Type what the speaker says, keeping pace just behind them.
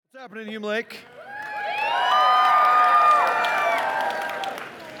happening, Hume Lake?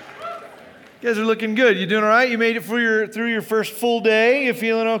 You guys are looking good. You doing all right? You made it through your first full day. You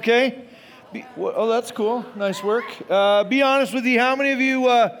feeling okay? Oh, that's cool. Nice work. Be honest with you. How many of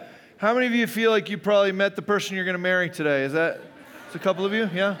you feel like you probably met the person you're going to marry today? Is a couple of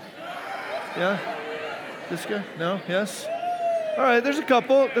you? Yeah. Yeah. This guy? No. Yes. All right. There's a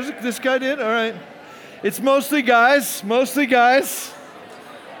couple. This guy did. All right. It's mostly guys.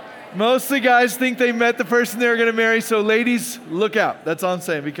 Mostly guys think they met the person they're going to marry, so ladies, look out. That's all I'm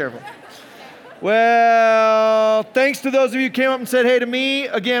saying. Be careful. Well, thanks to those of you who came up and said hey to me.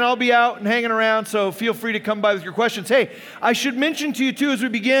 Again, I'll be out and hanging around, so feel free to come by with your questions. Hey, I should mention to you, too, as we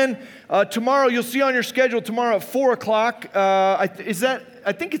begin, tomorrow, you'll see on your schedule tomorrow at 4 o'clock. I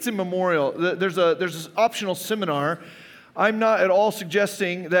think it's in Memorial. There's this optional seminar. I'm not at all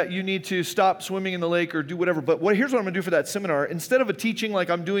suggesting that you need to stop swimming in the lake or do whatever, but here's what I'm going to do for that seminar. Instead of a teaching like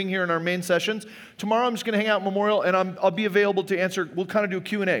I'm doing here in our main sessions, tomorrow I'm just going to hang out at Memorial, and I'll be available to answer. We'll kind of do a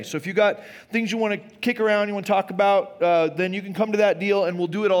Q&A. So if you got things you want to kick around, you want to talk about, then you can come to that deal, and we'll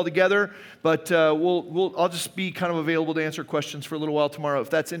do it all together. But I'll just be kind of available to answer questions for a little while tomorrow. If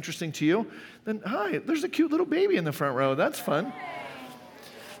that's interesting to you, then hi, there's a cute little baby in the front row. That's fun.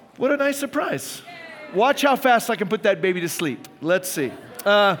 What a nice surprise. Watch how fast I can put that baby to sleep. Let's see.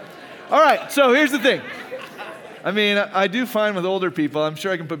 All right, so here's the thing. I mean, I do fine with older people. I'm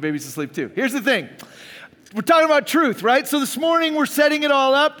sure I can put babies to sleep too. Here's the thing. We're talking about truth, right? So this morning we're setting it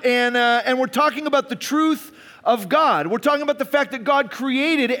all up, and we're talking about the truth of God. We're talking about the fact that God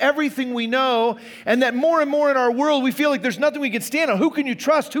created everything we know, and that more and more in our world we feel like there's nothing we can stand on. Who can you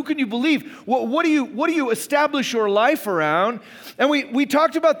trust? Who can you believe? What do you establish your life around? And we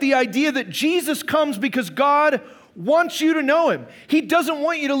talked about the idea that Jesus comes because God wants you to know Him. He doesn't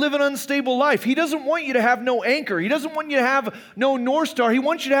want you to live an unstable life. He doesn't want you to have no anchor. He doesn't want you to have no North Star. He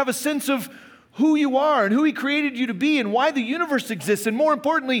wants you to have a sense of who you are and who He created you to be and why the universe exists, and more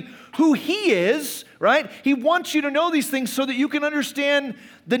importantly, who He is, right? He wants you to know these things so that you can understand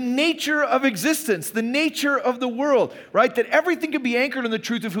the nature of existence, the nature of the world, right? That everything can be anchored in the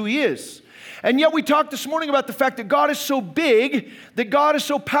truth of who He is. And yet we talked this morning about the fact that God is so big, that God is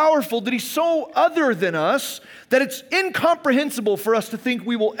so powerful, that He's so other than us, that it's incomprehensible for us to think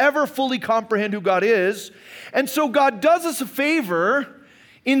we will ever fully comprehend who God is. And so God does us a favor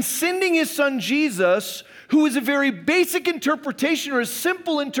in sending His Son Jesus, who is a very basic interpretation or a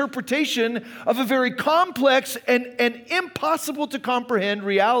simple interpretation of a very complex and impossible to comprehend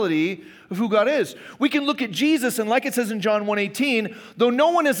reality of who God is. We can look at Jesus, and like it says in John 1:18, though no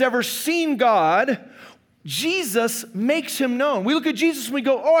one has ever seen God, Jesus makes Him known. We look at Jesus and we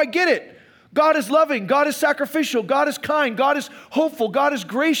go, oh, I get it. God is loving, God is sacrificial, God is kind, God is hopeful, God is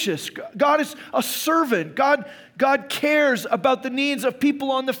gracious, God is a servant, God cares about the needs of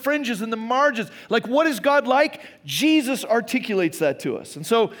people on the fringes and the margins. Like, what is God like? Jesus articulates that to us. And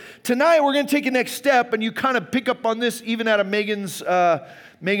so tonight we're going to take a next step, and you kind of pick up on this even out of Megan's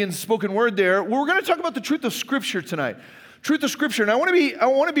spoken word there. We're going to talk about the truth of Scripture tonight. Truth of Scripture. And I want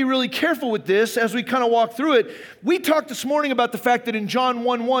to be really careful with this as we kind of walk through it. We talked this morning about the fact that in John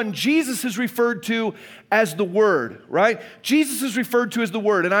 1:1, Jesus is referred to as the Word, right? Jesus is referred to as the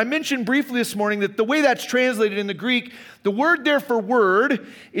Word. And I mentioned briefly this morning that the way that's translated in the Greek, the word there for word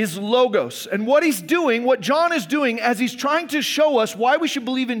is logos. And what John is doing as he's trying to show us why we should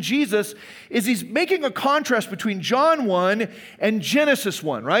believe in Jesus is he's making a contrast between John 1 and Genesis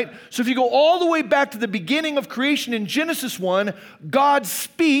 1, right? So if you go all the way back to the beginning of creation in Genesis 1, God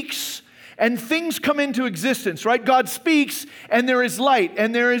speaks and things come into existence, right? God speaks and there is light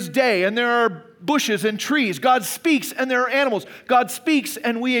and there is day and there are bushes and trees. God speaks and there are animals. God speaks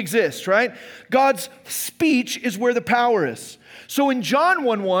and we exist, right? God's speech is where the power is. So in John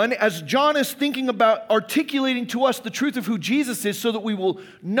 1:1, as John is thinking about articulating to us the truth of who Jesus is so that we will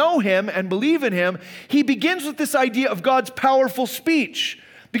know Him and believe in Him, he begins with this idea of God's powerful speech.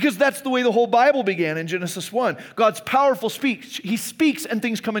 Because that's the way the whole Bible began in Genesis 1. God's powerful speech. He speaks and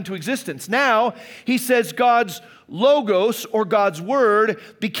things come into existence. Now, he says God's logos or God's word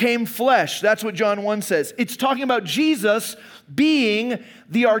became flesh. That's what John 1 says. It's talking about Jesus being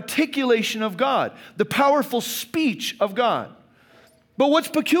the articulation of God, the powerful speech of God. But what's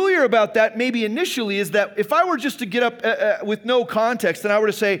peculiar about that maybe initially is that if I were just to get up with no context and I were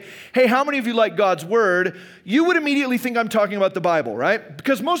to say, hey, how many of you like God's Word? You would immediately think I'm talking about the Bible, right?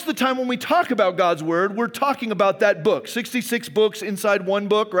 Because most of the time when we talk about God's Word, we're talking about that book, 66 books inside one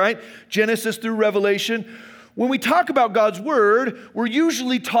book, right? Genesis through Revelation. When we talk about God's Word, we're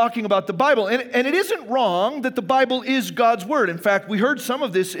usually talking about the Bible. And it isn't wrong that the Bible is God's Word. In fact, we heard some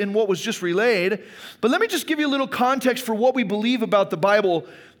of this in what was just relayed. But let me just give you a little context for what we believe about the Bible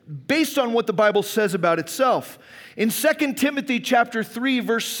based on what the Bible says about itself. In 2 Timothy chapter 3,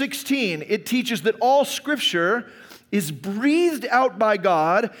 verse 16, it teaches that all Scripture is breathed out by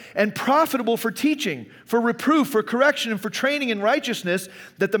God and profitable for teaching, for reproof, for correction, and for training in righteousness,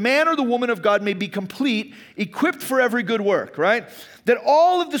 that the man or the woman of God may be complete, equipped for every good work, right? That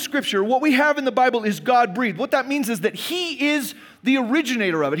all of the Scripture, what we have in the Bible, is God-breathed. What that means is that He is the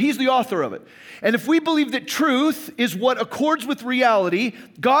originator of it. He's the author of it. And if we believe that truth is what accords with reality,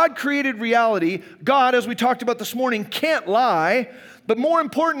 God created reality, God, as we talked about this morning, can't lie. But more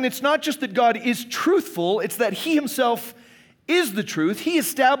important, it's not just that God is truthful, it's that He Himself is the truth. He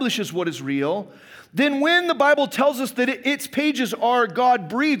establishes what is real. Then when the Bible tells us that its pages are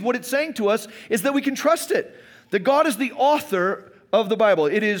God-breathed, what it's saying to us is that we can trust it. That God is the author of the Bible.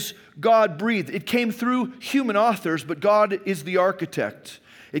 It is God-breathed. It came through human authors, but God is the architect.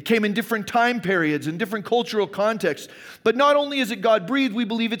 It came in different time periods, in different cultural contexts. But not only is it God-breathed, we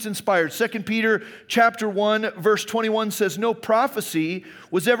believe it's inspired. 2 Peter chapter 1, verse 21 says, "No prophecy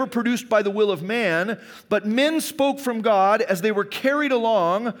was ever produced by the will of man, but men spoke from God as they were carried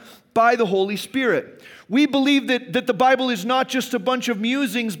along by the Holy Spirit." We believe that the Bible is not just a bunch of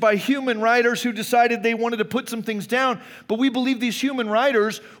musings by human writers who decided they wanted to put some things down, but we believe these human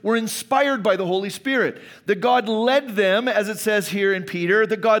writers were inspired by the Holy Spirit. That God led them, as it says here in Peter,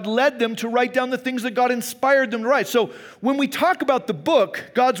 that God led them to write down the things that God inspired them to write. So when we talk about the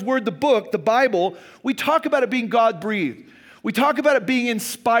book, God's Word, the book, the Bible, we talk about it being God-breathed. We talk about it being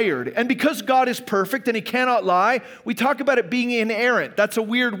inspired. And because God is perfect and He cannot lie, we talk about it being inerrant. That's a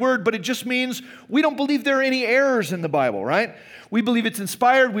weird word, but it just means we don't believe there are any errors in the Bible, right? We believe it's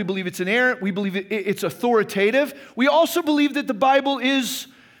inspired. We believe it's inerrant. We believe it's authoritative. We also believe that the Bible is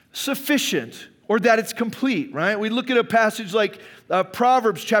sufficient or that it's complete, right? We look at a passage like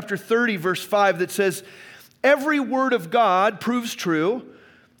Proverbs chapter 30, verse 5 that says, "Every word of God proves true.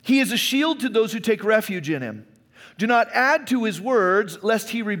 He is a shield to those who take refuge in Him. Do not add to His words, lest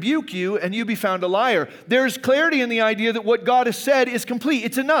He rebuke you and you be found a liar." There's clarity in the idea that what God has said is complete.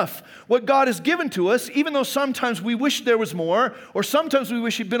 It's enough. What God has given to us, even though sometimes we wish there was more, or sometimes we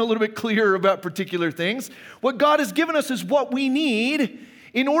wish He'd been a little bit clearer about particular things, what God has given us is what we need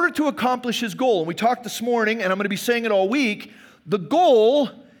in order to accomplish His goal. And we talked this morning, and I'm going to be saying it all week, the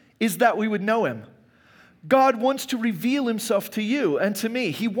goal is that we would know Him. God wants to reveal Himself to you and to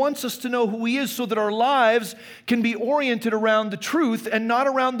me. He wants us to know who He is so that our lives can be oriented around the truth and not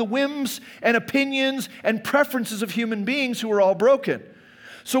around the whims and opinions and preferences of human beings who are all broken.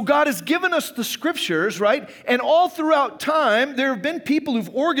 So God has given us the Scriptures, right? And all throughout time, there have been people who've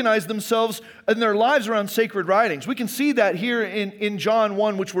organized themselves in their lives around sacred writings. We can see that here in John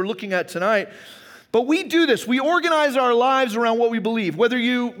 1, which we're looking at tonight. But we do this. We organize our lives around what we believe. Whether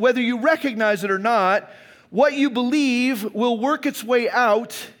you recognize it or not, what you believe will work its way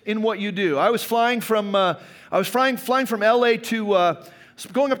out in what you do. I was flying from LA to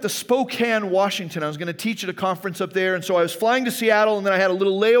going up to Spokane, Washington. I was going to teach at a conference up there, and so I was flying to Seattle, and then I had a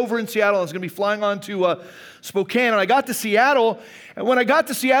little layover in Seattle. I was going to be flying on to Spokane, and I got to Seattle, and when I got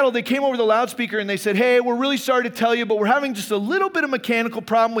to Seattle, they came over the loudspeaker and they said, "Hey, we're really sorry to tell you, but we're having just a little bit of mechanical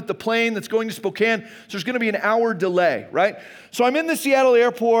problem with the plane that's going to Spokane, so there's going to be an hour delay," right? So I'm in the Seattle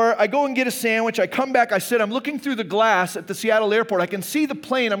airport, I go and get a sandwich, I come back, I sit, I'm looking through the glass at the Seattle airport, I can see the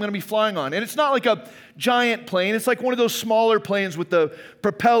plane I'm going to be flying on, and it's not like a giant plane, it's like one of those smaller planes with the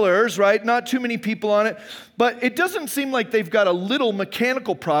propellers, right? Not too many people on it, but it doesn't seem like they've got a little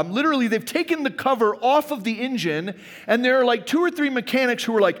mechanical problem. Literally, they've taken the cover off of the engine, and there are like 2 or 3 mechanics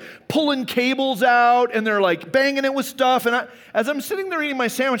who are like pulling cables out, and they're like banging it with stuff, and as I'm sitting there eating my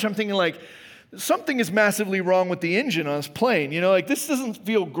sandwich, I'm thinking like, something is massively wrong with the engine on this plane. You know, like this doesn't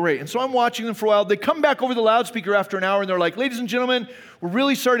feel great. And so I'm watching them for a while. They come back over the loudspeaker after an hour and they're like, "Ladies and gentlemen, we're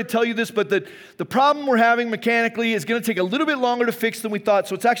really sorry to tell you this, but the problem we're having mechanically is going to take a little bit longer to fix than we thought.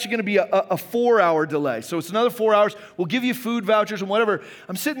 So it's actually going to be a 4-hour delay. So it's another 4 hours. We'll give you food vouchers and whatever."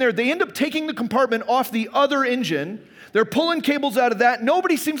 I'm sitting there. They end up taking the compartment off the other engine. They're pulling cables out of that.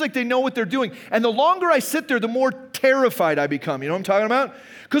 Nobody seems like they know what they're doing. And the longer I sit there, the more terrified I become. You know what I'm talking about?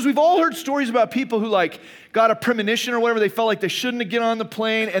 Because we've all heard stories about people who like got a premonition or whatever. They felt like they shouldn't get on the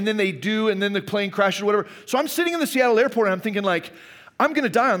plane, and then they do, and then the plane crashes or whatever. So I'm sitting in the Seattle airport, and I'm thinking like, I'm going to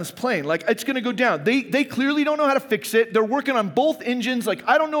die on this plane. Like, it's going to go down. They clearly don't know how to fix it. They're working on both engines. Like,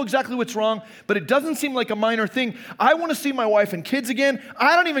 I don't know exactly what's wrong, but it doesn't seem like a minor thing. I want to see my wife and kids again.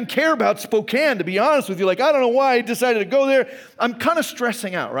 I don't even care about Spokane, to be honest with you. Like, I don't know why I decided to go there. I'm kind of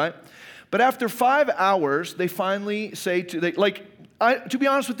stressing out, right? But after 5 hours, they finally say to be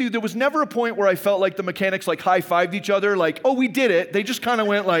honest with you, there was never a point where I felt like the mechanics like high-fived each other, like, "Oh, we did it." They just kind of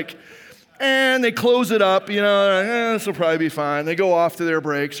went like, and they close it up, this will probably be fine. They go off to their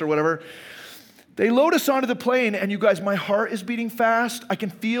breaks or whatever. They load us onto the plane, and you guys, my heart is beating fast. I can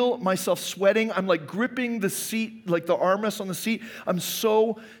feel myself sweating. I'm like gripping the seat, like the armrest on the seat. I'm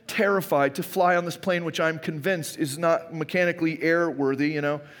so terrified to fly on this plane, which I'm convinced is not mechanically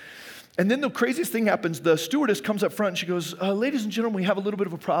airworthy, And then the craziest thing happens. The stewardess comes up front and she goes, ladies and gentlemen, we have a little bit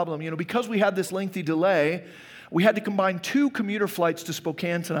of a problem. Because we had this lengthy delay, we had to combine 2 commuter flights to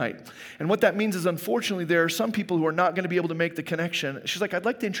Spokane tonight. And what that means is, unfortunately, there are some people who are not going to be able to make the connection. She's like, I'd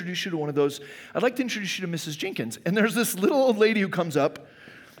like to introduce you to one of those. I'd like to introduce you to Mrs. Jenkins. And there's this little old lady who comes up,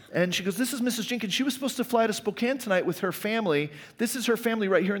 and she goes, this is Mrs. Jenkins. She was supposed to fly to Spokane tonight with her family. This is her family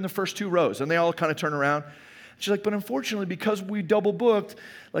right here in the first 2 rows. And they all kind of turn around. She's like, but unfortunately, because we double booked,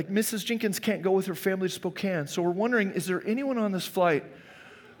 Mrs. Jenkins can't go with her family to Spokane. So we're wondering, is there anyone on this flight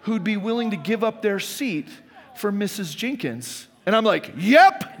who'd be willing to give up their seat for Mrs. Jenkins? And I'm like,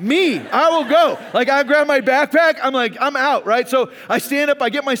 yep, me, I will go. I grab my backpack, I'm out, right? So I stand up, I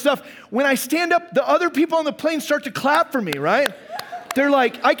get my stuff. When I stand up, the other people on the plane start to clap for me, right? They're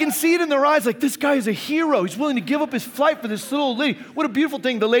like, I can see it in their eyes, this guy is a hero. He's willing to give up his flight for this little old lady. What a beautiful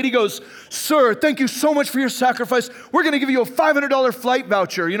thing. The lady goes, sir, thank you so much for your sacrifice. We're going to give you a $500 flight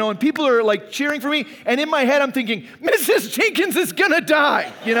voucher, and people are cheering for me. And in my head, I'm thinking, Mrs. Jenkins is going to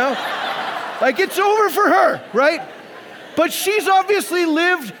die, it's over for her, right? But she's obviously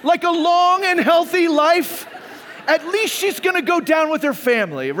lived a long and healthy life. At least she's going to go down with her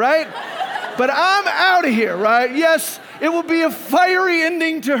family, right? But I'm out of here, right? Yes, it will be a fiery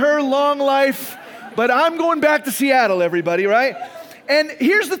ending to her long life, but I'm going back to Seattle, everybody, right? And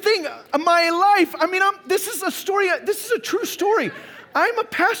here's the thing, my life, this is a true story. I'm a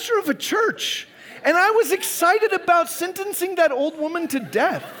pastor of a church, and I was excited about sentencing that old woman to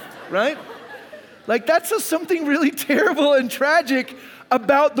death, right? That's just something really terrible and tragic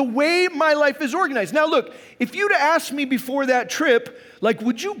about the way my life is organized. Now look, if you'd asked me before that trip,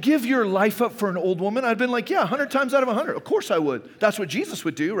 would you give your life up for an old woman? I'd been yeah, 100 times out of 100. Of course I would. That's what Jesus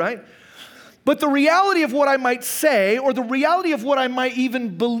would do, right? But the reality of what I might say, or the reality of what I might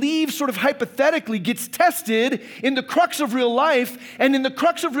even believe sort of hypothetically, gets tested in the crux of real life. And in the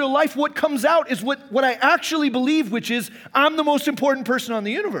crux of real life, what comes out is what I actually believe, which is I'm the most important person on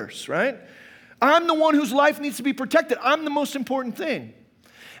the universe, right? I'm the one whose life needs to be protected. I'm the most important thing.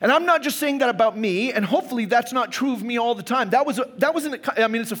 And I'm not just saying that about me, and hopefully that's not true of me all the time.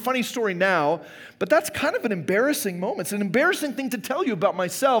 It's a funny story now, but that's kind of an embarrassing moment. It's an embarrassing thing to tell you about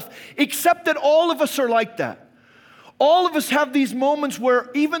myself, except that all of us are like that. All of us have these moments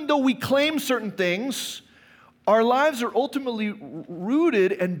where even though we claim certain things, our lives are ultimately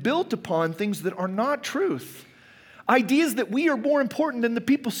rooted and built upon things that are not truth. Ideas that we are more important than the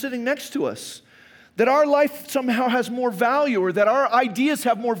people sitting next to us. That our life somehow has more value, or that our ideas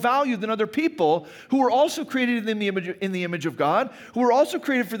have more value than other people who are also created in the image of God, who are also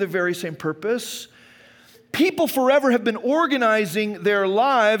created for the very same purpose. People forever have been organizing their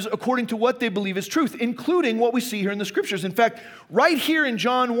lives according to what they believe is truth, including what we see here in the scriptures. In fact, right here in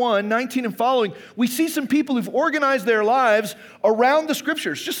John 1:19 and following, we see some people who've organized their lives around the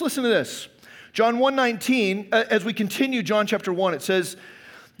scriptures. Just listen to this. John 1:19, as we continue John chapter 1, it says,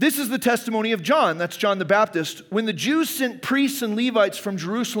 this is the testimony of John, that's John the Baptist, when the Jews sent priests and Levites from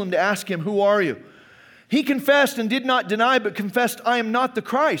Jerusalem to ask him, who are you? He confessed and did not deny, but confessed, I am not the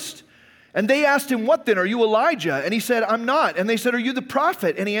Christ. And they asked him, what then? Are you Elijah? And he said, I'm not. And they said, are you the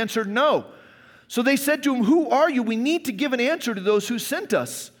prophet? And he answered, no. So they said to him, who are you? We need to give an answer to those who sent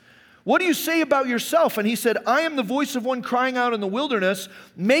us. What do you say about yourself? And he said, I am the voice of one crying out in the wilderness,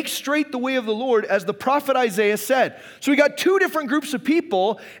 make straight the way of the Lord, as the prophet Isaiah said. So we got 2 different groups of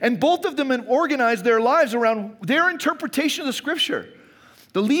people, and both of them have organized their lives around their interpretation of the scripture.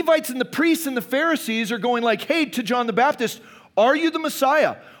 The Levites and the priests and the Pharisees are going hey, to John the Baptist, are you the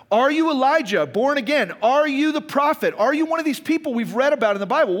Messiah? Are you Elijah, born again? Are you the prophet? Are you one of these people we've read about in the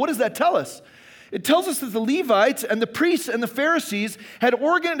Bible? What does that tell us? It tells us that the Levites and the priests and the Pharisees had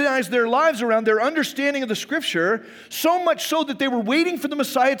organized their lives around their understanding of the scripture, so much so that they were waiting for the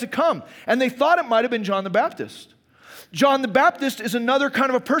Messiah to come. And they thought it might have been John the Baptist. John the Baptist is another kind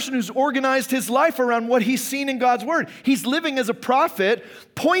of a person who's organized his life around what he's seen in God's word. He's living as a prophet,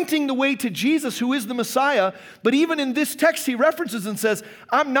 pointing the way to Jesus, who is the Messiah. But even in this text, he references and says,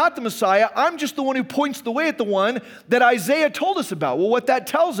 I'm not the Messiah. I'm just the one who points the way at the one that Isaiah told us about. Well, what that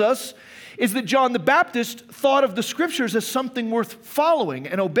tells us is that John the Baptist thought of the scriptures as something worth following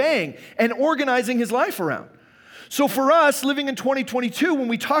and obeying and organizing his life around. So for us, living in 2022, when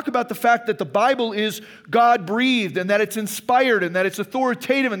we talk about the fact that the Bible is God-breathed and that it's inspired and that it's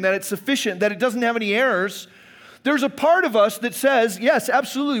authoritative and that it's sufficient, that it doesn't have any errors, There's a part of us that says, yes,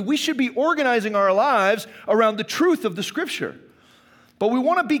 absolutely, we should be organizing our lives around the truth of the Scripture. But we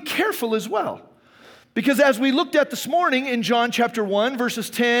want to be careful as well. Because as we looked at this morning in John chapter 1, verses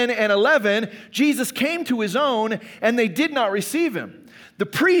 10 and 11, Jesus came to his own and they did not receive him. The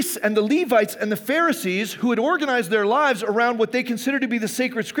priests and the Levites and the Pharisees, who had organized their lives around what they considered to be the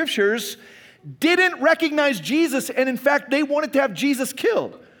sacred Scriptures, didn't recognize Jesus, and in fact, they wanted to have Jesus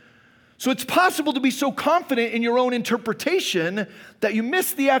killed. So it's possible to be so confident in your own interpretation that you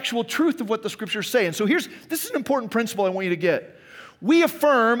miss the actual truth of what the Scriptures say. And so this is an important principle I want you to get. We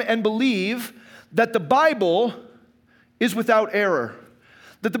affirm and believe that the Bible is without error,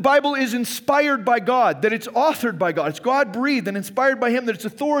 that the Bible is inspired by God, that it's authored by God, it's God-breathed and inspired by Him, that it's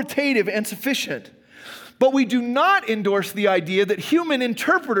authoritative and sufficient. But we do not endorse the idea that human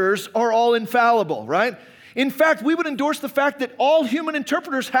interpreters are all infallible, right? In fact, we would endorse the fact that all human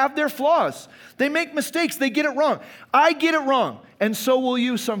interpreters have their flaws. They make mistakes, they get it wrong. I get it wrong, and so will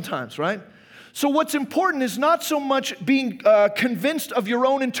you sometimes, right? So what's important is not so much being convinced of your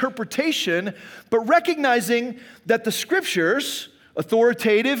own interpretation, but recognizing that the Scriptures,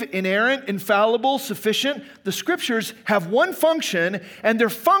 authoritative, inerrant, infallible, sufficient, the Scriptures have one function, and their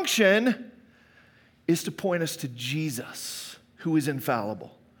function is to point us to Jesus, who is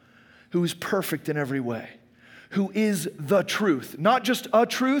infallible, who is perfect in every way, who is the truth. Not just a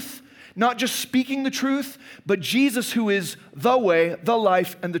truth, not just speaking the truth, but Jesus, who is the way, the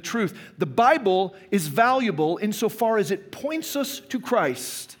life, and the truth. The Bible is valuable insofar as it points us to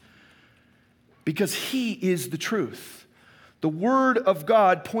Christ because He is the truth. The Word of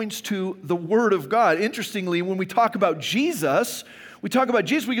God points to the Word of God. Interestingly, when we talk about Jesus, we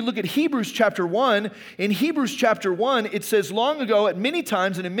can look at Hebrews chapter 1. In Hebrews chapter 1, it says, long ago, at many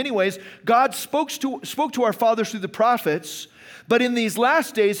times and in many ways, God spoke to our fathers through the prophets, but in these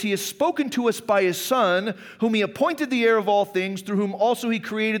last days, He has spoken to us by His Son, whom He appointed the heir of all things, through whom also He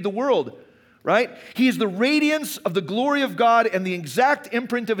created the world. Right? He is the radiance of the glory of God and the exact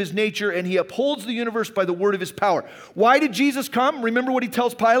imprint of His nature, and He upholds the universe by the word of His power. Why did Jesus come? Remember what He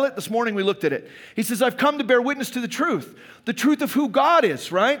tells Pilate? This morning we looked at it. He says, I've come to bear witness to the truth of who God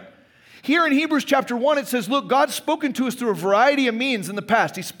is, right? Here in Hebrews chapter 1, it says, look, God's spoken to us through a variety of means in the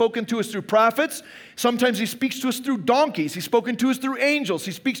past. He's spoken to us through prophets. Sometimes He speaks to us through donkeys. He's spoken to us through angels.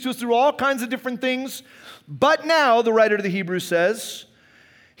 He speaks to us through all kinds of different things. But now, the writer to the Hebrews says,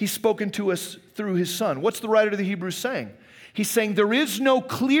 He's spoken to us through His Son. What's the writer to the Hebrews saying? He's saying there is no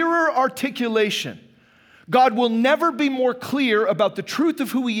clearer articulation. God will never be more clear about the truth of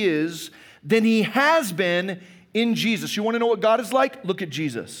who He is than He has been in Jesus. You want to know what God is like? Look at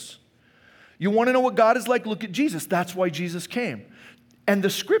Jesus. You want to know what God is like? Look at Jesus. That's why Jesus came. And the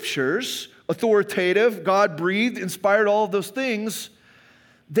Scriptures, authoritative, God-breathed, inspired, all of those things,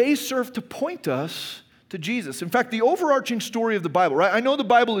 they serve to point us to Jesus. In fact, the overarching story of the Bible, right? I know the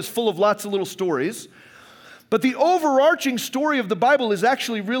Bible is full of lots of little stories, but the overarching story of the Bible is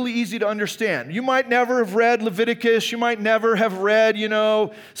actually really easy to understand. You might never have read Leviticus. You might never have read,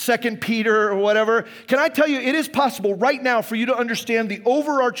 2 Peter or whatever. Can I tell you, it is possible right now for you to understand the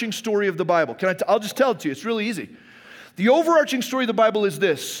overarching story of the Bible. I'll just tell it to you. It's really easy. The overarching story of the Bible is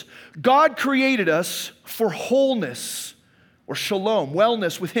this. God created us for wholeness or shalom,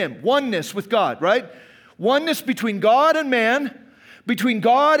 wellness with Him, oneness with God, right? Oneness between God and man, between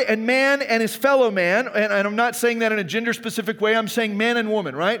God and man and his fellow man, and I'm not saying that in a gender-specific way, I'm saying man and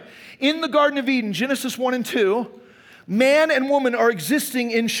woman, right? In the Garden of Eden, Genesis 1 and 2, man and woman are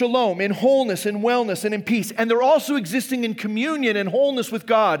existing in shalom, in wholeness, in wellness, and in peace, and they're also existing in communion and wholeness with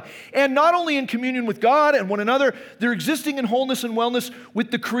God. And not only in communion with God and one another, they're existing in wholeness and wellness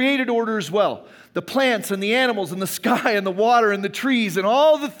with the created order as well. The plants and the animals and the sky and the water and the trees and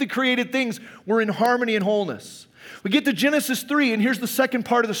all the created things were in harmony and wholeness. We get to Genesis 3, and here's the second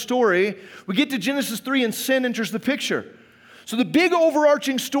part of the story. We get to Genesis 3, and sin enters the picture. So the big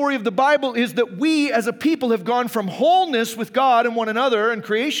overarching story of the Bible is that we as a people have gone from wholeness with God and one another and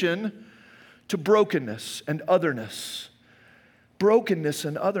creation to brokenness and otherness. Brokenness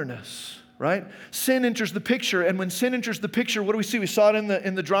and otherness. Right? Sin enters the picture, and when sin enters the picture, what do we see? We saw it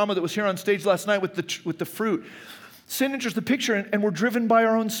in the drama that was here on stage last night with the fruit. Sin enters the picture, and we're driven by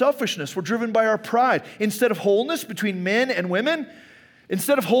our own selfishness. We're driven by our pride. Instead of wholeness between men and women,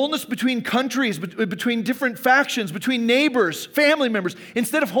 instead of wholeness between countries, between different factions, between neighbors, family members,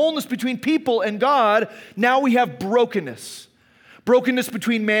 instead of wholeness between people and God, now we have brokenness. Brokenness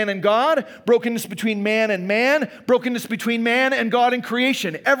between man and God, brokenness between man, brokenness between man and God in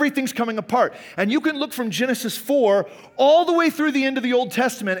creation. Everything's coming apart. And you can look from Genesis 4 all the way through the end of the Old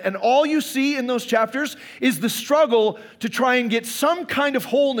Testament, and all you see in those chapters is the struggle to try and get some kind of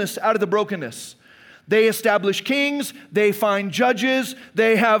wholeness out of the brokenness. They establish kings, they find judges,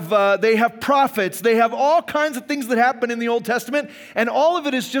 they have prophets, they have all kinds of things that happen in the Old Testament, and all of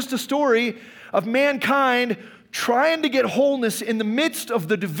it is just a story of mankind trying to get wholeness in the midst of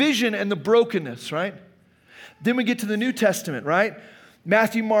the division and the brokenness, right? Then we get to the New Testament, right?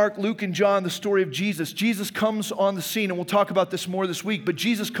 Matthew, Mark, Luke, and John, the story of Jesus. Jesus comes on the scene, and we'll talk about this more this week, but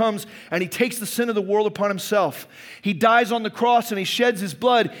Jesus comes and he takes the sin of the world upon himself. He dies on the cross and he sheds his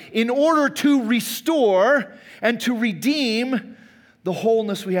blood in order to restore and to redeem the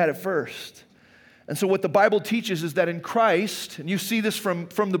wholeness we had at first. And so what the Bible teaches is that in Christ, and you see this from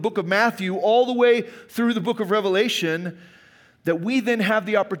the book of Matthew all the way through the book of Revelation, that we then have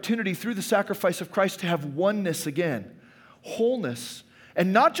the opportunity through the sacrifice of Christ to have oneness again, wholeness.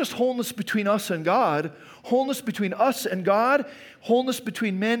 And not just wholeness between us and God, wholeness between us and God, wholeness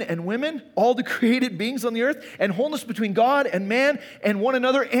between men and women, all the created beings on the earth, and wholeness between God and man and one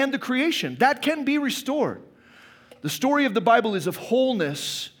another and the creation. That can be restored. The story of the Bible is of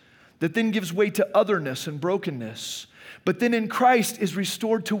wholeness that then gives way to otherness and brokenness. But then in Christ is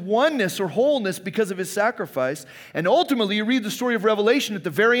restored to oneness or wholeness because of his sacrifice. And ultimately, you read the story of Revelation at the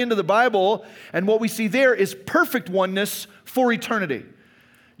very end of the Bible, and what we see there is perfect oneness for eternity.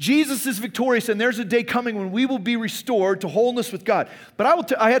 Jesus is victorious, and there's a day coming when we will be restored to wholeness with God.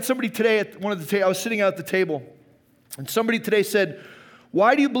 But I had somebody today at I was sitting out at the table, and somebody today said,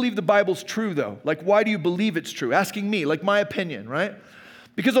 "Why do you believe the Bible's true, though? Like, why do you believe it's true?" Asking me, like my opinion, right?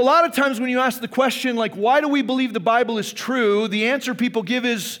 Because a lot of times when you ask the question, like, why do we believe the Bible is true? The answer people give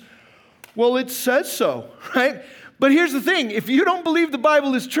is, well, it says so, right? But here's the thing. If you don't believe the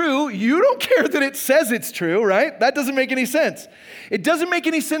Bible is true, you don't care that it says it's true, right? That doesn't make any sense. It doesn't make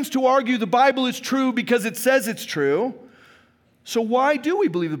any sense to argue the Bible is true because it says it's true. So why do we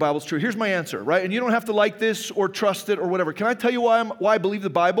believe the Bible is true? Here's my answer, right? And you don't have to like this or trust it or whatever. Can I tell you why I believe the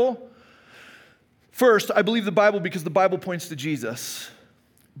Bible? First, I believe the Bible because the Bible points to Jesus.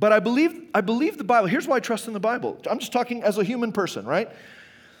 But I believe the Bible. Here's why I trust in the Bible. I'm just talking as a human person, right?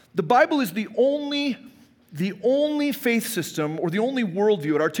 The Bible is the only faith system or the only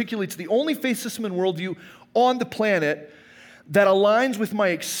worldview. It articulates the only faith system and worldview on the planet that aligns with my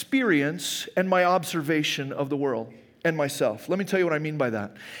experience and my observation of the world and myself. Let me tell you what I mean by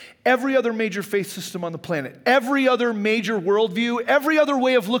that. Every other major faith system on the planet, every other major worldview, every other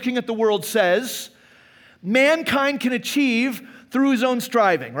way of looking at the world says mankind can achieve through his own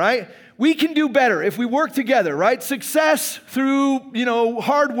striving, right? We can do better if we work together, right? Success through,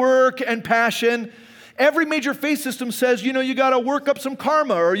 hard work and passion. Every major faith system says, you got to work up some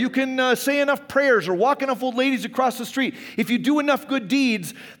karma, or you can say enough prayers or walk enough old ladies across the street. If you do enough good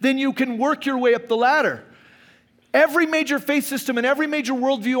deeds, then you can work your way up the ladder. Every major faith system and every major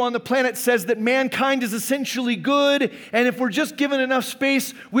worldview on the planet says that mankind is essentially good, and if we're just given enough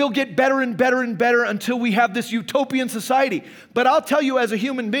space, we'll get better and better and better until we have this utopian society. But I'll tell you, as a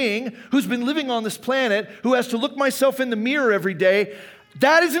human being who's been living on this planet, who has to look myself in the mirror every day,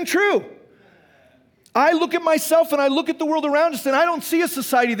 that isn't true. I look at myself and I look at the world around us, and I don't see a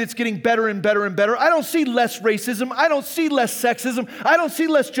society that's getting better and better and better. I don't see less racism. I don't see less sexism. I don't see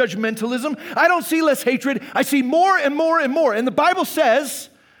less judgmentalism. I don't see less hatred. I see more and more and more. And the Bible says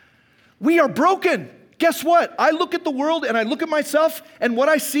we are broken. Guess what? I look at the world and I look at myself, and what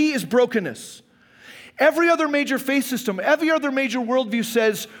I see is brokenness. Every other major faith system, every other major worldview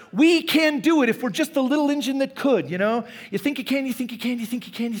says we can do it if we're just the little engine that could, You think you can, you think you can, you think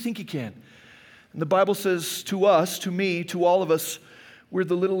you can, you think you can. And the Bible says to us, to me, to all of us, we're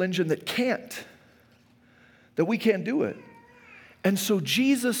the little engine that can't, that we can't do it. And so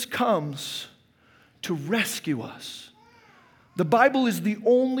Jesus comes to rescue us. The Bible is the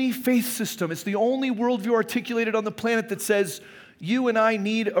only faith system, it's the only worldview articulated on the planet that says you and I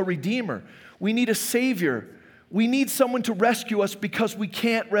need a redeemer. We need a savior. We need someone to rescue us because we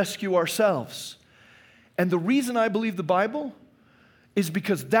can't rescue ourselves. And the reason I believe the Bible is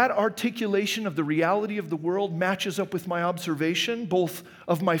because that articulation of the reality of the world matches up with my observation, both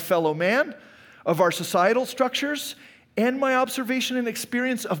of my fellow man, of our societal structures, and my observation and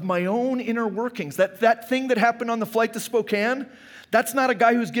experience of my own inner workings. That thing that happened on the flight to Spokane, that's not a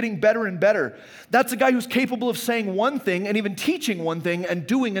guy who's getting better and better. That's a guy who's capable of saying one thing and even teaching one thing and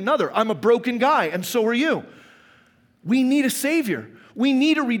doing another. I'm a broken guy, and so are you. We need a savior. We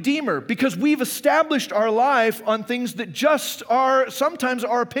need a redeemer because we've established our life on things that just are sometimes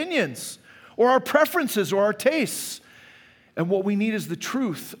our opinions or our preferences or our tastes. And what we need is the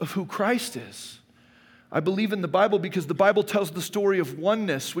truth of who Christ is. I believe in the Bible because the Bible tells the story of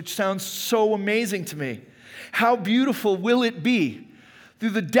oneness, which sounds so amazing to me. How beautiful will it be through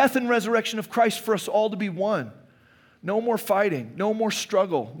the death and resurrection of Christ for us all to be one? No more fighting, no more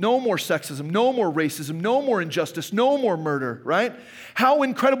struggle, no more sexism, no more racism, no more injustice, no more murder, right? How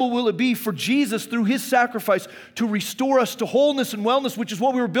incredible will it be for Jesus through his sacrifice to restore us to wholeness and wellness, which is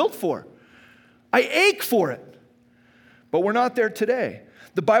what we were built for. I ache for it, but we're not there today.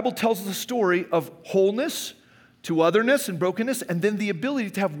 The Bible tells us a story of wholeness to otherness and brokenness, and then the ability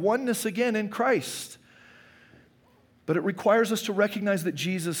to have oneness again in Christ. But it requires us to recognize that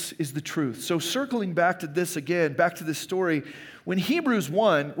Jesus is the truth. So circling back to this again, back to this story, when Hebrews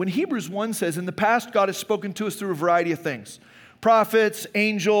 1 says, in the past God has spoken to us through a variety of things. Prophets,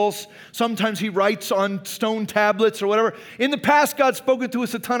 angels, sometimes he writes on stone tablets or whatever. In the past, God's spoken to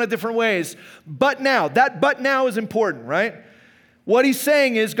us a ton of different ways. But now, that but now is important, right? What he's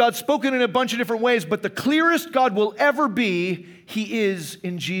saying is God's spoken in a bunch of different ways, but the clearest God will ever be, he is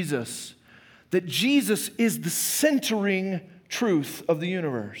in Jesus. That Jesus is the centering truth of the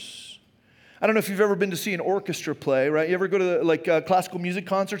universe. I don't know if you've ever been to see an orchestra play, right? You ever go to classical music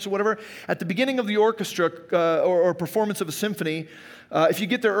concerts or whatever? At the beginning of the orchestra or performance of a symphony, if you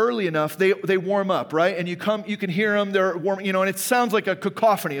get there early enough, they warm up, right? And you can hear them, they're warming, and it sounds like a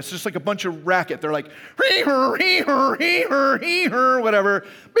cacophony. It's just like a bunch of racket. They're like, whatever.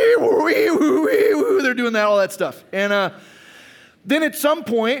 They're doing all that stuff. And then at some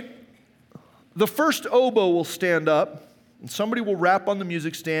point, the first oboe will stand up, and somebody will rap on the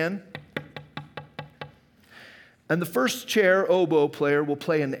music stand, and the first chair oboe player will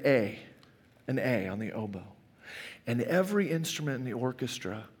play an A on the oboe. And every instrument in the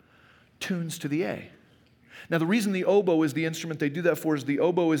orchestra tunes to the A. Now, the reason the oboe is the instrument they do that for is the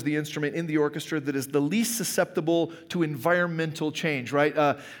oboe is the instrument in the orchestra that is the least susceptible to environmental change,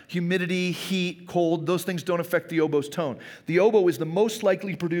 right? Humidity, heat, cold, those things don't affect the oboe's tone. The oboe is the most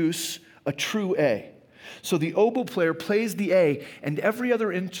likely to produce a true A. So the oboe player plays the A, and every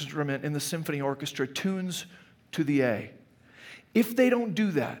other instrument in the symphony orchestra tunes to the A. If they don't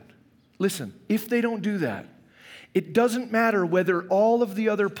do that, listen, if they don't do that, it doesn't matter whether all of the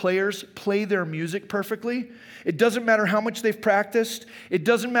other players play their music perfectly. It doesn't matter how much they've practiced. It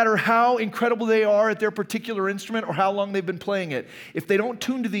doesn't matter how incredible they are at their particular instrument or how long they've been playing it. If they don't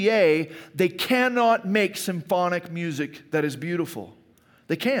tune to the A, they cannot make symphonic music that is beautiful.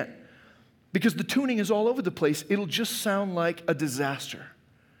 They can't. Because the tuning is all over the place. It'll just sound like a disaster.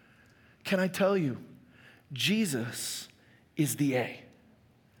 Can I tell you, Jesus is the A.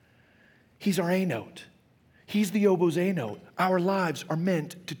 He's our A note. He's the oboe's A note. Our lives are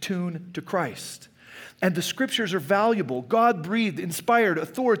meant to tune to Christ. And the scriptures are valuable, God-breathed, inspired,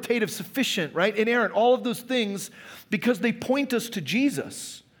 authoritative, sufficient, right? Inerrant, all of those things because they point us to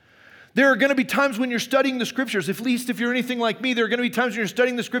Jesus. There are going to be times when you're studying the scriptures, at least if you're anything like me, there are going to be times when you're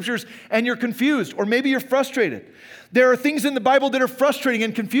studying the scriptures and you're confused, or maybe you're frustrated. There are things in the Bible that are frustrating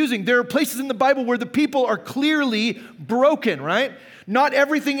and confusing. There are places in the Bible where the people are clearly broken, right? Not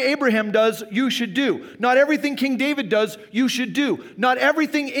everything Abraham does, you should do. Not everything King David does, you should do. Not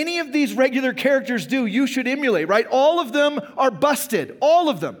everything any of these regular characters do, you should emulate, right? All of them are busted, all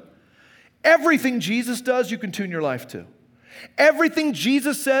of them. Everything Jesus does, you can tune your life to. Everything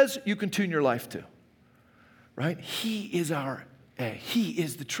Jesus says, you can tune your life to, right? He is our A. He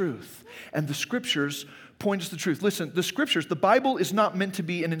is the truth. And the scriptures point us to the truth. Listen, the scriptures, the Bible is not meant to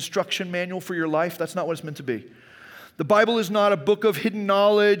be an instruction manual for your life. That's not what it's meant to be. The Bible is not a book of hidden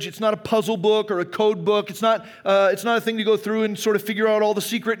knowledge. It's not a puzzle book or a code book. It's not a thing to go through and sort of figure out all the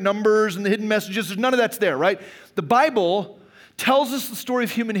secret numbers and the hidden messages. There's none of that's there, right? The Bible tells us the story of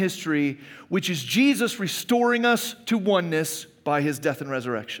human history, which is Jesus restoring us to oneness by his death and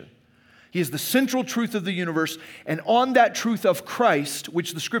resurrection. He is the central truth of the universe, and on that truth of Christ,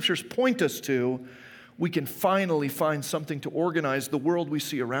 which the scriptures point us to, we can finally find something to organize the world we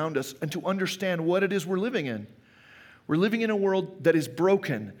see around us and to understand what it is we're living in. We're living in a world that is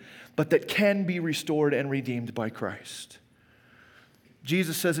broken, but that can be restored and redeemed by Christ.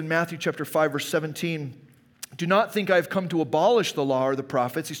 Jesus says in Matthew chapter 5, verse 17, "Do not think I have come to abolish the law or the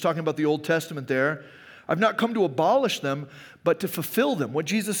prophets." He's talking about the Old Testament there. "I've not come to abolish them, but to fulfill them." What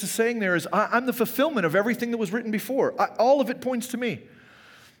Jesus is saying there is, I'm the fulfillment of everything that was written before. All of it points to me.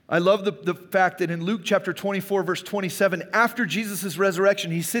 I love the fact that in Luke chapter 24, verse 27, after Jesus' resurrection,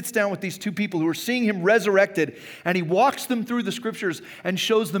 he sits down with these two people who are seeing him resurrected, and he walks them through the scriptures and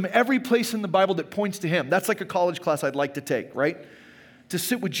shows them every place in the Bible that points to him. That's like a college class I'd like to take, right? To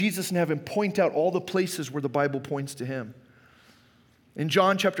sit with Jesus and have him point out all the places where the Bible points to him. In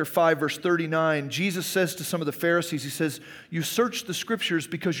John chapter 5, verse 39, Jesus says to some of the Pharisees, he says, "You search the scriptures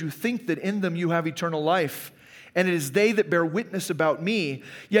because you think that in them you have eternal life, and it is they that bear witness about me,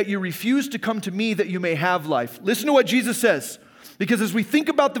 yet you refuse to come to me that you may have life." Listen to what Jesus says. Because as we think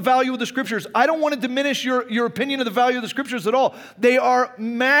about the value of the Scriptures, I don't want to diminish your opinion of the value of the Scriptures at all. They are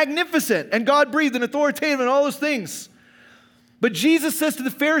magnificent and God-breathed and authoritative and all those things. But Jesus says to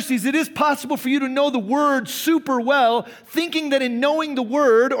the Pharisees, it is possible for you to know the Word super well, thinking that in knowing the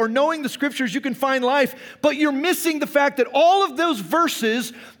Word or knowing the Scriptures you can find life, but you're missing the fact that all of those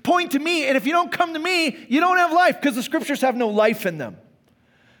verses point to me, and if you don't come to me, you don't have life, because the Scriptures have no life in them.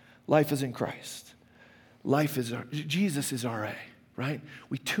 Life is in Christ. Jesus is our A, right?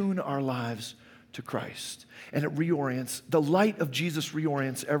 We tune our lives to Christ, and it reorients. The light of Jesus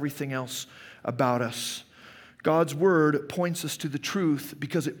reorients everything else about us. God's word points us to the truth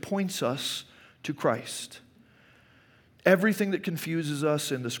because it points us to Christ. Everything that confuses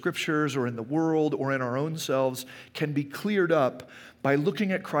us in the Scriptures or in the world or in our own selves can be cleared up by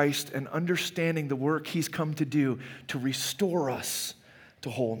looking at Christ and understanding the work He's come to do to restore us to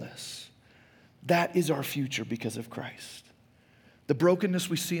wholeness. That is our future because of Christ. The brokenness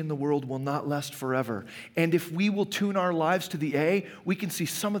we see in the world will not last forever. And if we will tune our lives to the A, we can see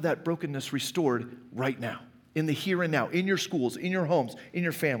some of that brokenness restored right now. In the here and now, in your schools, in your homes, in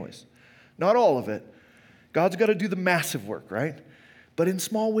your families. Not all of it. God's got to do the massive work, right? But in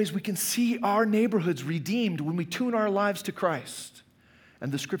small ways, we can see our neighborhoods redeemed when we tune our lives to Christ.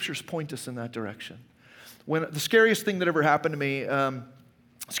 And the Scriptures point us in that direction. When the scariest thing that ever happened to me, happened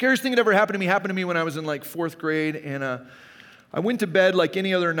to me when I was in like 4th grade, and I went to bed like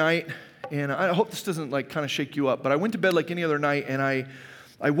any other night, and I hope this doesn't like kind of shake you up, but I went to bed like any other night, and I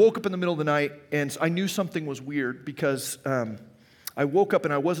woke up in the middle of the night, and I knew something was weird because I woke up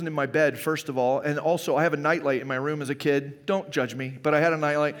and I wasn't in my bed, first of all, and also I have a nightlight in my room as a kid. Don't judge me, but I had a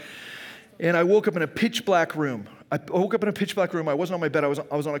nightlight, and I woke up in a pitch black room. I wasn't on my bed. I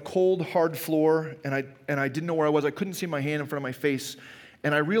was on a cold, hard floor, and I didn't know where I was. I couldn't see my hand in front of my face,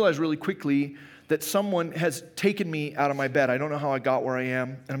 and I realized really quickly that someone has taken me out of my bed. I don't know how I got where I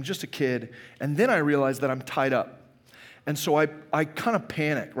am, and I'm just a kid, and then I realized that I'm tied up. And so I kind of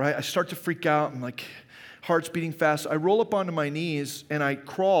panic, right? I start to freak out. I'm like, heart's beating fast. I roll up onto my knees and I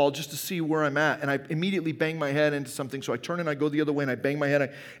crawl just to see where I'm at. And I immediately bang my head into something. So I turn and I go the other way and I bang my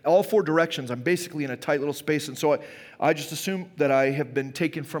head all 4 directions. I'm basically in a tight little space. And so I just assume that I have been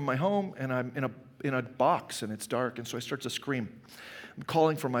taken from my home and I'm in a box and it's dark. And so I start to scream. I'm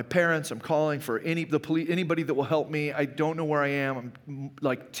calling for my parents. I'm calling for anybody that will help me. I don't know where I am. I'm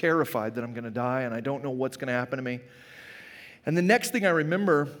like terrified that I'm going to die and I don't know what's going to happen to me. And the next thing I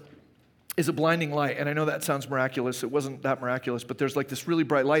remember is a blinding light. And I know that sounds miraculous. It wasn't that miraculous, but there's like this really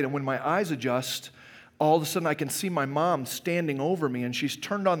bright light. And when my eyes adjust, all of a sudden I can see my mom standing over me, and she's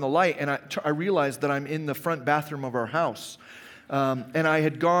turned on the light. And I realized that I'm in the front bathroom of our house. And I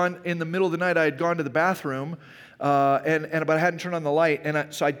had gone, in the middle of the night, I had gone to the bathroom, but I hadn't turned on the light.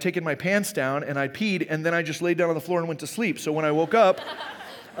 And so I'd taken my pants down and I peed, and then I just laid down on the floor and went to sleep. So when I woke up,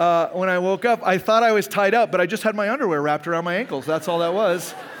 I thought I was tied up, but I just had my underwear wrapped around my ankles. That's all that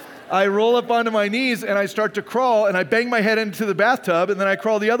was. I roll up onto my knees and I start to crawl, and I bang my head into the bathtub, and then I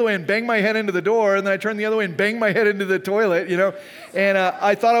crawl the other way and bang my head into the door, and then I turn the other way and bang my head into the toilet, And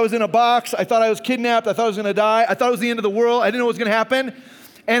I thought I was in a box. I thought I was kidnapped. I thought I was going to die. I thought it was the end of the world. I didn't know what was going to happen.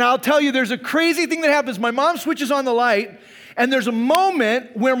 And I'll tell you, there's a crazy thing that happens. My mom switches on the light, and there's a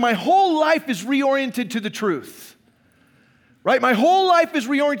moment where my whole life is reoriented to the truth. Right? My whole life is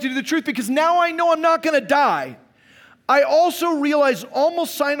reoriented to the truth because now I know I'm not going to die. I also realize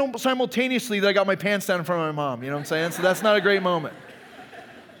almost simultaneously that I got my pants down in front of my mom. You know what I'm saying? So that's not a great moment.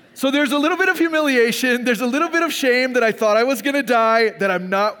 So there's a little bit of humiliation. There's a little bit of shame that I thought I was going to die, that I'm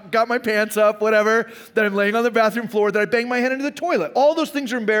not got my pants up, whatever, that I'm laying on the bathroom floor, that I banged my head into the toilet. All those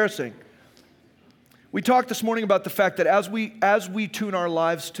things are embarrassing. We talked this morning about the fact that as we tune our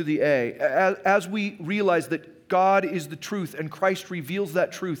lives to the A, as we realize that God is the truth and Christ reveals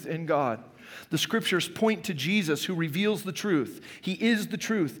that truth in God, the Scriptures point to Jesus who reveals the truth. He is the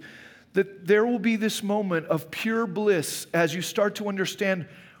truth. That there will be this moment of pure bliss as you start to understand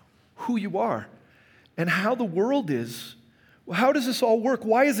who you are and how the world is. Well, how does this all work?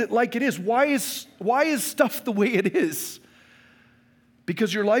 Why is it like it is? Why is stuff the way it is?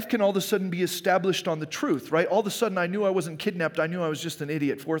 Because your life can all of a sudden be established on the truth, right? All of a sudden I knew I wasn't kidnapped. I knew I was just an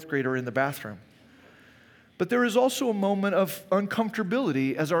idiot 4th grader in the bathroom. But there is also a moment of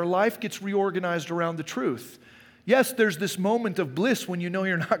uncomfortability as our life gets reorganized around the truth. Yes, there's this moment of bliss when you know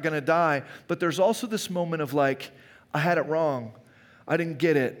you're not going to die, but there's also this moment of like, I had it wrong. I didn't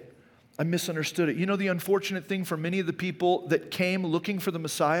get it. I misunderstood it. You know, the unfortunate thing for many of the people that came looking for the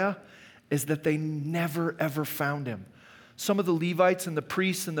Messiah is that they never, ever found him. Some of the Levites and the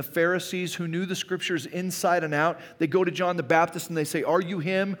priests and the Pharisees who knew the scriptures inside and out, they go to John the Baptist and they say, "Are you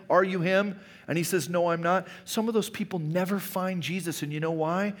him? Are you him?" And he says, "No, I'm not." Some of those people never find Jesus, and you know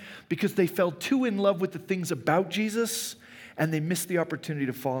why? Because they fell too in love with the things about Jesus, and they missed the opportunity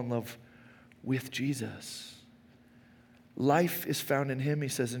to fall in love with Jesus. Life is found in him, he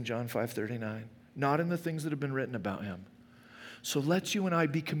says in John 5:39, not in the things that have been written about him. So let's you and I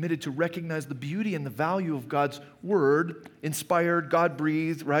be committed to recognize the beauty and the value of God's word, inspired,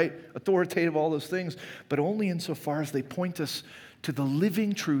 God-breathed, right? Authoritative, all those things, but only insofar as they point us to the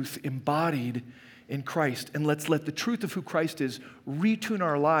living truth embodied in Christ. And let's let the truth of who Christ is retune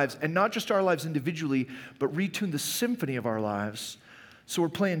our lives, and not just our lives individually, but retune the symphony of our lives. So we're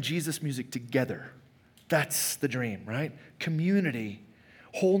playing Jesus music together. That's the dream, right? Community,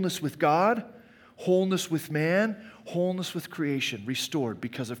 wholeness with God, wholeness with man, wholeness with creation, restored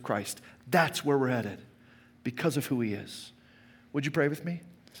because of Christ. That's where we're headed, because of who he is. Would you pray with me?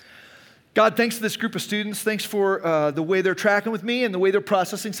 God, thanks to this group of students. Thanks for the way they're tracking with me and the way they're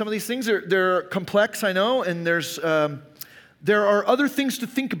processing some of these things. They're complex, I know, and there are other things to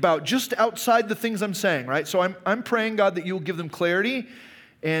think about just outside the things I'm saying, right? So I'm praying, God, that you'll give them clarity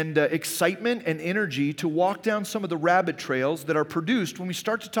and excitement and energy to walk down some of the rabbit trails that are produced when we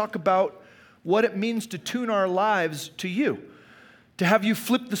start to talk about what it means to tune our lives to you, to have you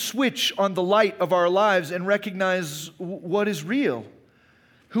flip the switch on the light of our lives and recognize what is real,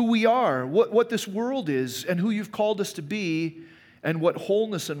 who we are, what this world is, and who you've called us to be, and what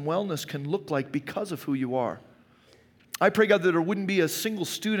wholeness and wellness can look like because of who you are. I pray, God, that there wouldn't be a single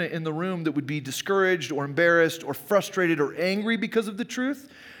student in the room that would be discouraged or embarrassed or frustrated or angry because of the truth,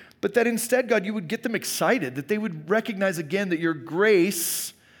 but that instead, God, you would get them excited, that they would recognize again that your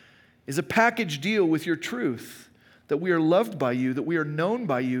grace is a package deal with your truth, that we are loved by you, that we are known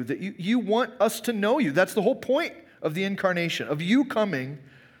by you, that you want us to know you. That's the whole point of the incarnation, of you coming,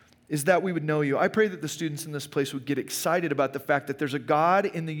 is that we would know you. I pray that the students in this place would get excited about the fact that there's a God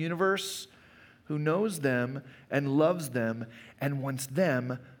in the universe who knows them and loves them and wants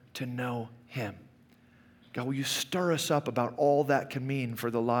them to know him. God, will you stir us up about all that can mean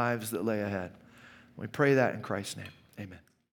for the lives that lay ahead? We pray that in Christ's name. Amen.